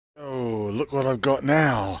look what I've got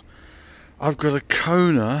now. I've got a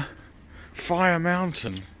Kona Fire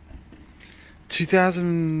Mountain,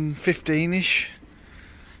 2015-ish,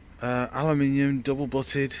 aluminium, double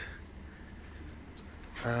butted,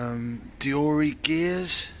 Diori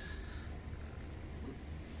gears.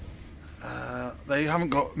 They haven't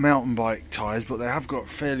got mountain bike tyres, but they have got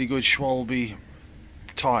fairly good Schwalbe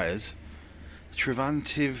tyres.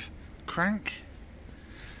 Trivantive crank,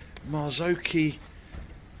 Marzocchi,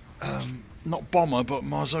 not bomber but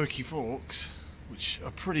Marzocchi forks, which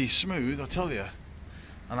are pretty smooth, I tell you.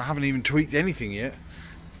 And I haven't even tweaked anything yet.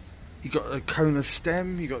 You got a Kona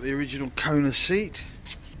stem, you got the original Kona seat,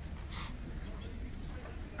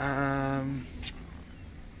 and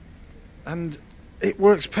it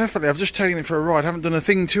works perfectly. I've just taken it for a ride, haven't done a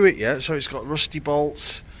thing to it yet, so it's got rusty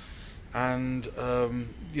bolts and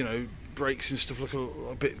you know, brakes and stuff look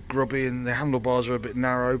a bit grubby and the handlebars are a bit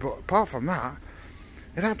narrow, but apart from that,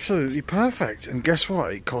 it's absolutely perfect. And guess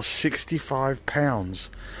what? It cost £65.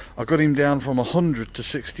 I got him down from 100 to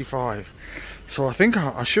 65. So I think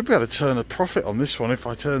I should be able to turn a profit on this one if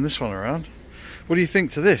I turn this one around. What do you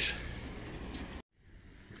think to this?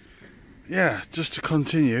 Yeah, just to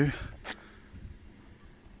continue.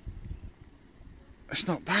 It's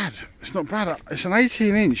not bad. It's not bad. It's an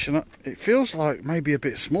 18-inch, and it feels like maybe a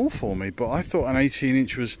bit small for me. But I thought an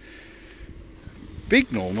 18-inch was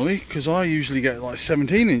big normally, because I usually get like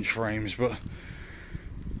 17-inch frames. But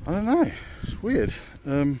I don't know. It's weird.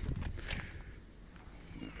 I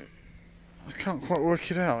can't quite work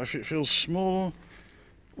it out if it feels small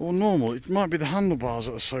or normal. It might be the handlebars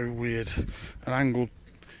that are so weird and angled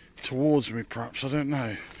towards me, perhaps. I don't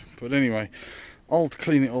know. But anyway, I'll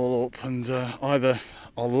clean it all up, and either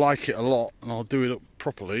I'll like it a lot and I'll do it up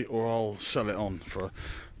properly, or I'll sell it on for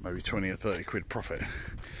maybe 20 or 30 quid profit.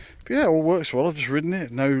 But yeah, it all works well. I've just ridden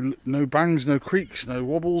it. No bangs, no creaks, no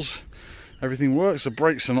wobbles. Everything works. The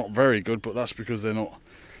brakes are not very good, but that's because they're not,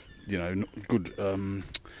 you know, not good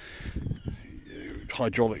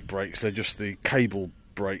hydraulic brakes. They're just the cable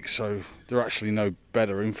brakes, so they're actually no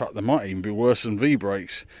better. In fact, they might even be worse than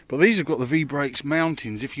V-brakes. But these have got the V-brakes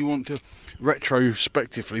mountings if you want to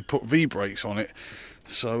retrospectively put V-brakes on it,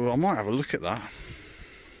 so I might have a look at that.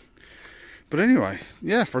 But anyway,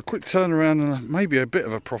 yeah, for a quick turnaround and maybe a bit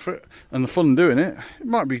of a profit and the fun doing it, it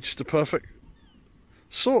might be just a perfect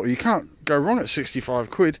sort. You can't go wrong at 65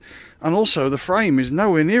 quid, and also the frame is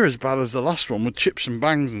nowhere near as bad as the last one with chips and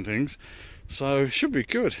bangs and things, so it should be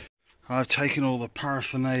good. I've taken all the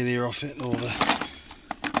paraphernalia off it, all the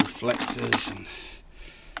reflectors and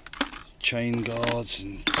chain guards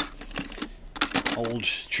and old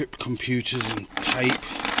trip computers and tape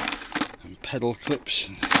and pedal clips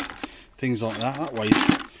and things like that. That weighs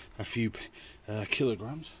a few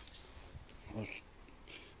kilograms.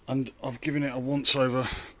 And I've given it a once over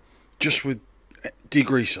just with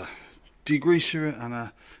degreaser. Degreaser and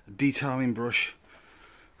a detailing brush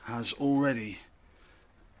has already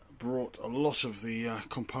brought a lot of the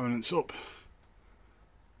components up,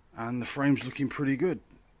 and the frame's looking pretty good.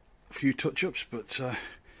 A few touch-ups, but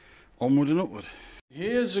onward and upward.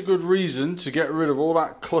 Here's a good reason to get rid of all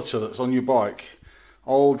that clutter that's on your bike.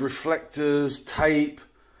 Old reflectors, tape,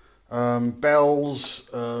 bells,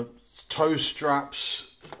 toe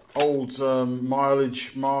straps, old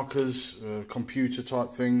mileage markers, computer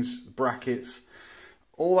type things, brackets.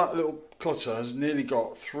 All that little clutter has nearly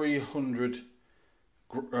got 300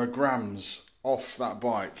 grams off that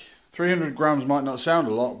bike. 300 grams might not sound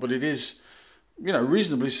a lot, but it is, you know,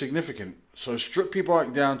 reasonably significant. So strip your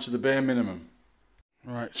bike down to the bare minimum.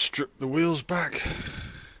 Right, strip the wheels back.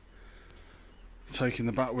 Taking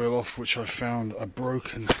the back wheel off, which I found a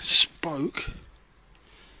broken spoke,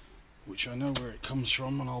 which I know where it comes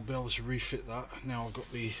from, and I'll be able to refit that. Now I've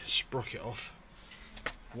got the sprocket off.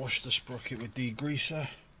 Wash the sprocket with degreaser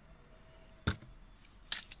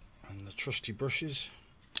and the trusty brushes,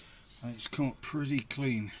 and it's come up pretty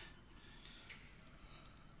clean.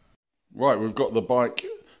 Right, we've got the bike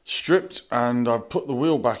stripped, and I've put the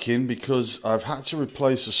wheel back in because I've had to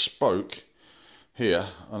replace a spoke here,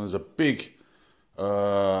 and there's a big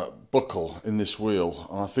buckle in this wheel,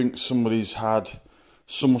 and I think somebody's had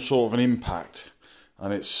some sort of an impact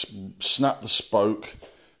and it's snapped the spoke,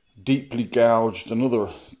 deeply gouged another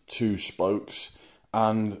 2 spokes,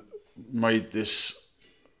 and made this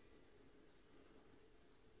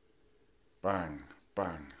bang,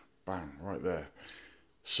 bang, bang right there.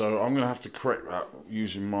 So I'm going to have to correct that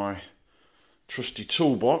using my trusty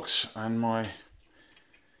toolbox and my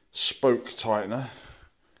spoke tightener.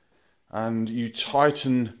 And you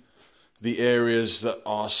tighten the areas that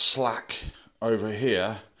are slack over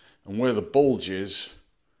here, and where the bulge is,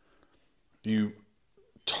 you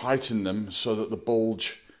tighten them so that the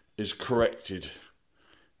bulge is corrected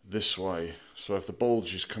this way. So if the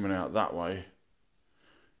bulge is coming out that way,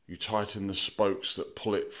 you tighten the spokes that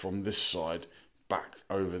pull it from this side back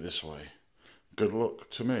over this way. Good luck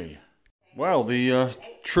to me. Well, the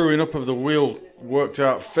truing up of the wheel worked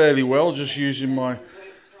out fairly well, just using my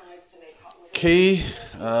key,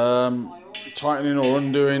 tightening or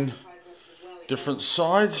undoing different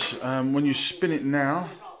sides. When you spin it now,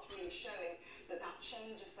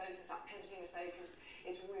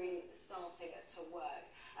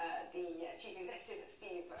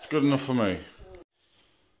 it's good enough for me.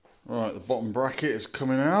 Right, the bottom bracket is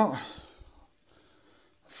coming out.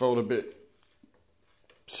 Felt a bit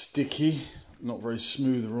sticky, not very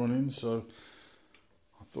smooth running, so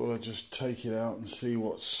I thought I'd just take it out and see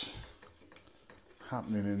what's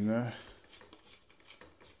happening in there.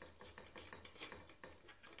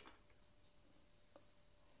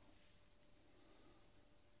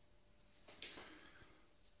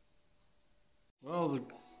 Well,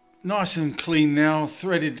 nice and clean now,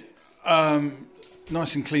 threaded,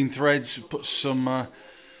 nice and clean threads. Put some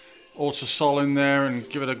Autosol in there and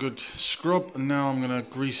give it a good scrub, and now I'm going to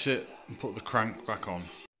grease it and put the crank back on.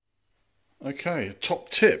 Okay, a top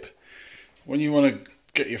tip: when you want to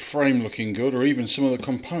get your frame looking good, or even some of the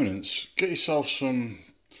components, get yourself some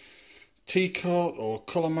T-Cut or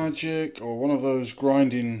Colour Magic or one of those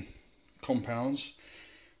grinding compounds.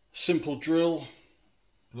 Simple drill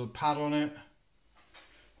with a pad on it,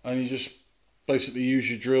 and you just basically use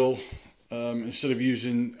your drill instead of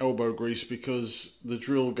using elbow grease, because the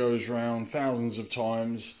drill goes round thousands of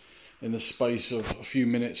times in the space of a few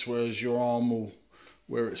minutes, whereas your arm will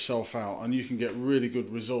wear itself out, and you can get really good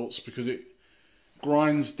results because it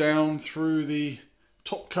grinds down through the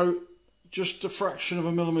top coat just a fraction of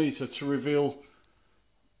a millimetre to reveal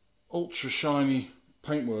ultra shiny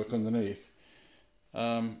paintwork underneath,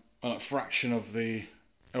 and a fraction of the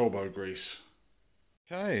elbow grease.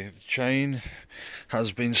 Okay, the chain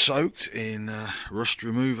has been soaked in rust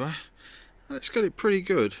remover, and it's got it pretty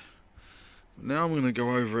good. Now I'm going to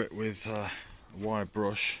go over it with a wire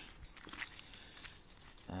brush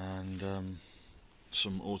and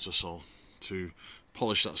some Autosol to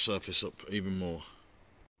polish that surface up even more.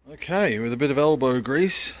 Okay, with a bit of elbow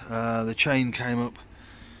grease, the chain came up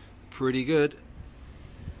pretty good.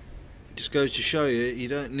 It just goes to show you, you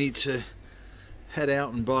don't need to head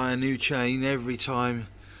out and buy a new chain every time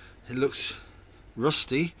it looks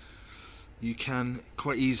rusty. You can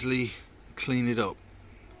quite easily clean it up.